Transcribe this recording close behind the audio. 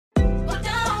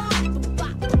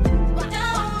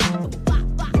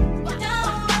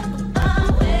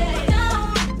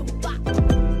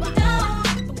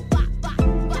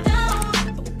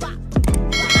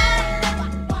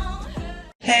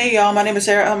Hey y'all, my name is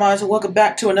Sarah Elmaz and welcome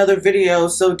back to another video.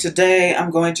 So today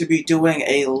I'm going to be doing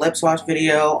a lip swatch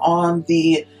video on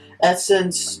the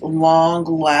Essence Long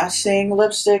Lasting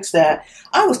lipsticks that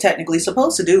I was technically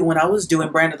supposed to do when I was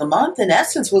doing brand of the month, and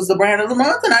Essence was the brand of the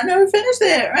month and I never finished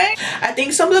it, right? I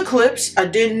think some of the clips I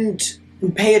didn't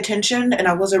pay attention and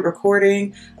I wasn't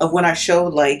recording of when I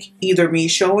showed like either me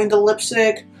showing the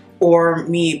lipstick or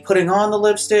me putting on the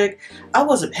lipstick. I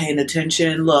wasn't paying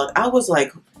attention. Look, I was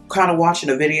like kind of watching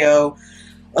a video,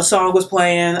 a song was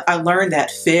playing. I learned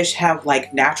that fish have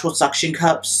like natural suction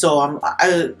cups, so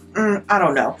I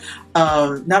don't know.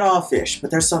 Not all fish,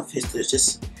 but there's some fish that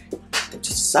just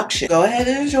suction. Go ahead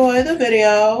and enjoy the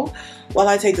video while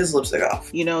I take this lipstick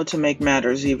off. You know, to make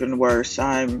matters even worse,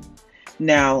 I'm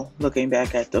now looking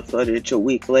back at the footage a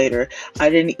week later. I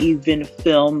didn't even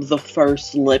film the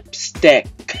first lipstick.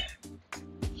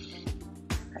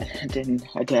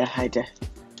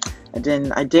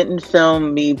 I didn't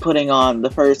film me putting on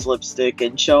the first lipstick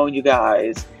and showing you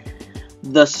guys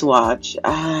the swatch.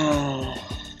 I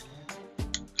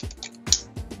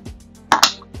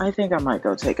think I might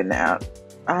go take a nap.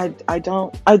 I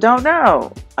don't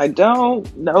know. I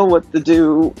don't know what to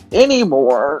do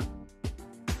anymore.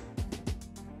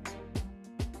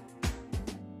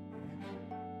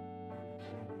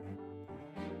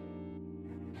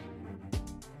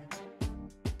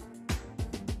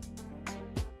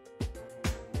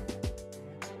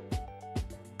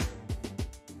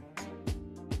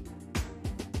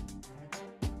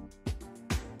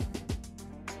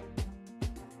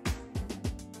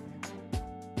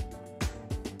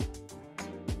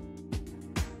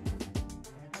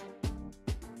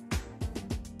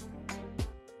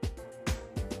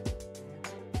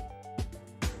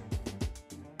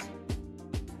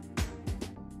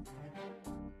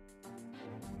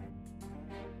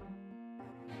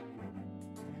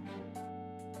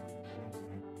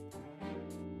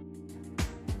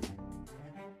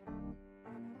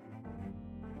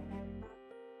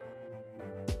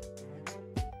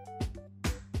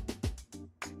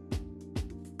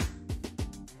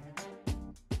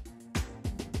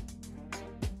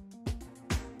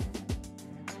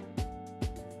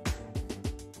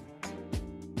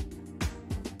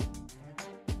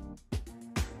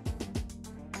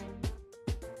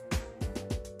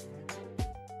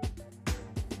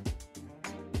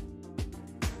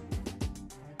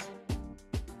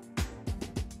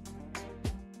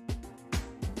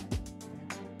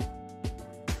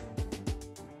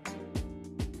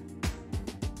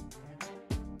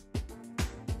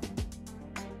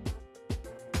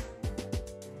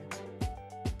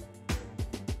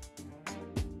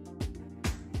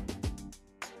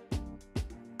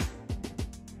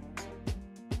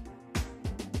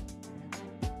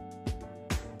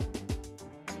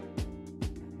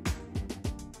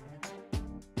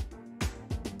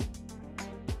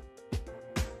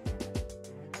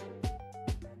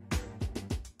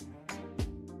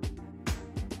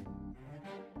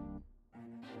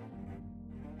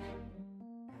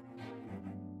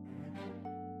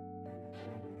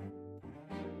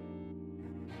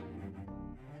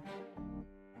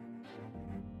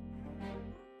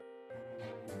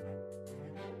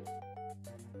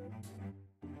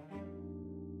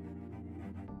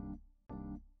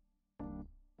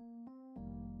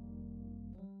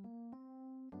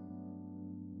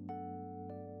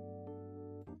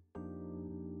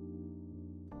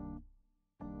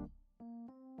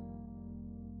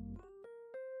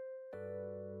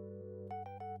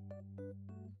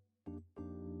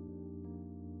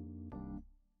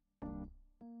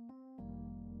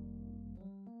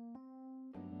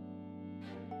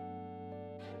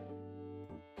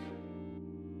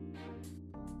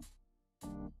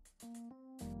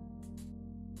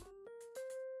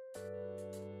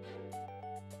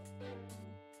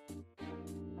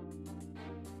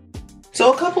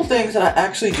 So a couple things that I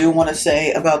actually do want to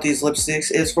say about these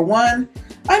lipsticks is, for one,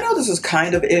 I know this is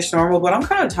kind of ish normal, but I'm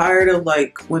kind of tired of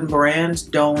like when brands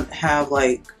don't have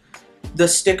like the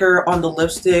sticker on the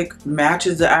lipstick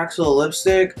matches the actual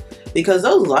lipstick, because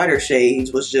those lighter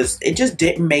shades was it just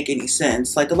didn't make any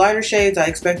sense. Like the lighter shades, I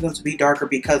expected them to be darker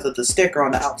because of the sticker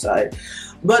on the outside,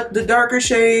 but the darker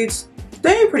shades,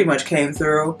 they pretty much came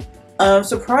through.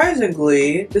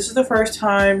 Surprisingly, this is the first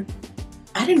time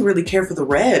I didn't really care for the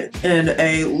red in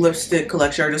a lipstick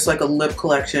collection, or just like a lip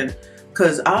collection,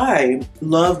 because I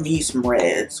love me some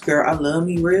reds. Girl, I love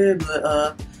me red, but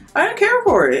I didn't care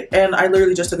for it. And I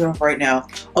literally just took it off right now.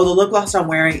 Oh, the lip gloss I'm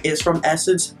wearing is from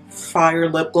Essence Fire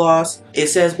Lip Gloss. It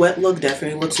says wet look,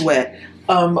 definitely looks wet.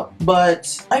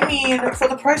 But I mean, for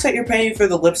the price that you're paying for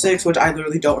the lipsticks, which I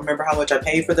literally don't remember how much I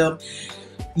paid for them,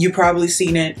 You probably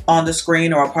seen it on the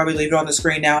screen, or I'll probably leave it on the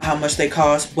screen now how much they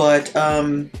cost, but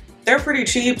they're pretty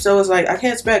cheap, so it's like I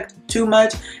can't expect too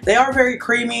much. They are very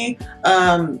creamy.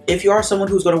 If you are someone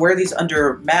who's going to wear these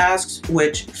under masks,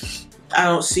 which I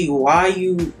don't see why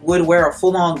you would wear a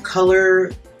full-on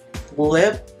color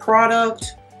lip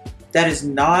product that is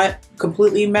not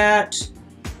completely matte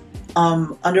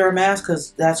under a mask,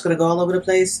 because that's going to go all over the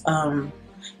place.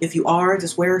 If you are,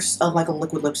 just wear like a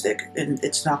liquid lipstick and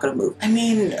it's not gonna move. I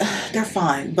mean, they're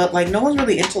fine, but like no one's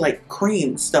really into like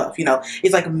cream stuff, you know?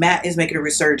 It's like matte is making a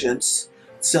resurgence.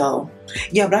 So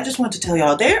yeah, but I just wanted to tell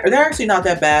y'all, they're actually not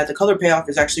that bad. The color payoff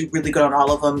is actually really good on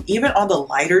all of them. Even on the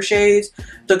lighter shades,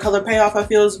 the color payoff I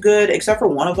feel is good, except for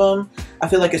one of them. I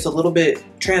feel like it's a little bit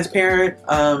transparent.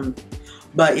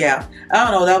 But yeah, I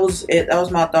don't know, that was it. That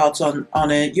was my thoughts on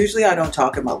it. Usually I don't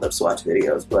talk in my lip swatch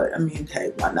videos, but I mean,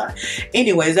 hey, why not?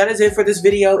 Anyways, that is it for this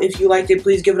video. If you liked it,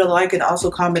 please give it a like and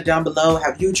also comment down below.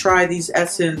 Have you tried these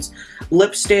Essence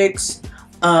lipsticks?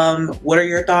 What are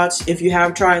your thoughts if you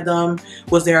have tried them?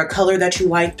 Was there a color that you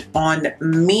liked on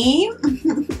me?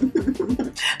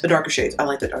 The darker shades. I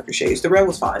like the darker shades. The red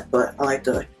was fine, but I like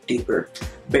the deeper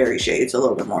berry shades a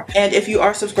little bit more. And if you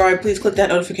are subscribed, please click that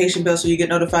notification bell so you get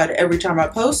notified every time I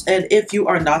post. And if you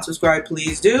are not subscribed,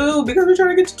 please do, because we're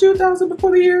trying to get to 2,000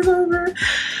 before the year is over.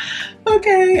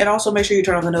 Okay. And also make sure you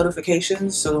turn on the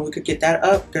notifications so that we could get that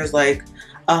up. There's like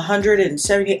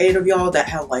 178 of y'all that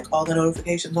have like all the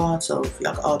notifications on. So if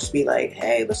y'all could all just be like,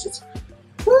 hey, let's just,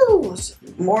 woo,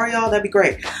 more of y'all, that'd be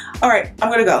great. All right, I'm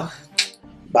gonna go.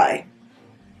 Bye.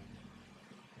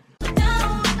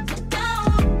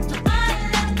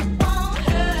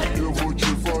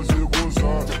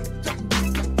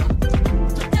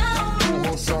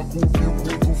 Comigo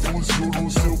do fuzil no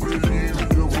seu brilho.